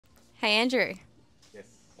Hey Andrew, Yes.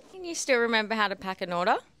 can you still remember how to pack an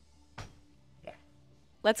order? Yeah.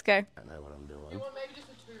 Let's go. I know what I'm doing. You want maybe just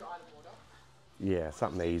a 2-item order? Yeah,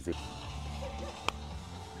 something easy.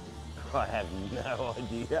 I have no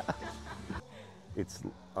idea. It's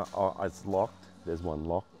locked. There's one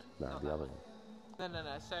locked. No, the other one. No.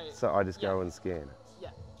 So I just go and scan it. Yeah.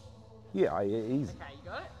 Yeah, easy. Okay, you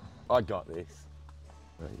got it? I got this.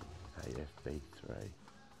 AFB3.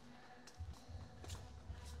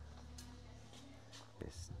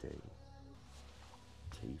 SD.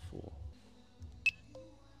 T4.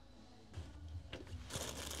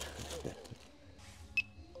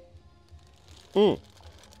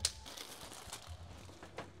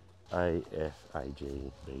 AFAG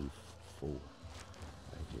B4.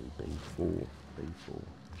 AG B4. B4.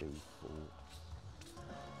 B4.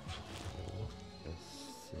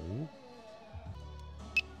 SC.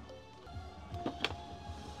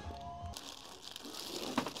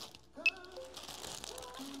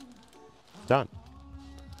 Done.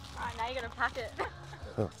 Alright, now you're gonna pack it.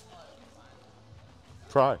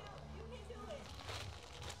 Try.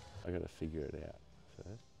 I gotta figure it out first.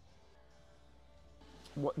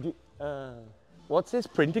 What's this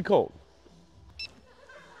printer called?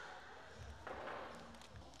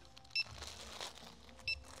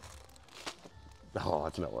 Oh,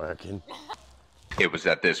 it's not working. It was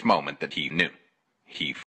at this moment that he knew.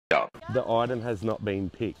 He f***ed up. The item has not been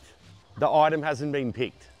picked. The item hasn't been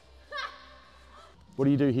picked. What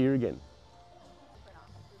do you do here again?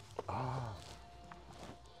 Ah.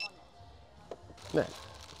 No.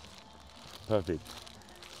 Perfect.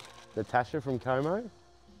 Natasha from Como. What did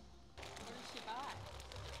she buy?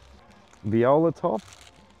 Viola top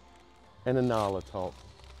and a Nala top.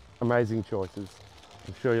 Amazing choices.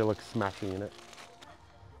 I'm sure you'll look smashing in it.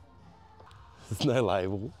 There's no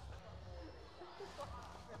label.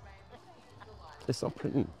 It's not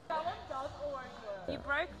printing. You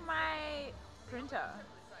broke my printer.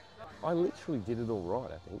 I literally did it all right,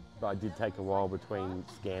 I think. But I did take a while between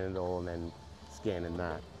scanning it all and then scanning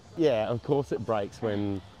that. Yeah, of course it breaks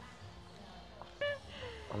when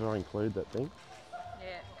I don't include that thing.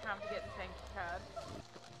 Yeah, come to get the thank you card.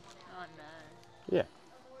 Oh no. Yeah.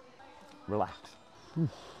 Relax.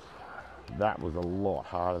 That was a lot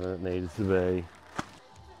harder than it needed to be.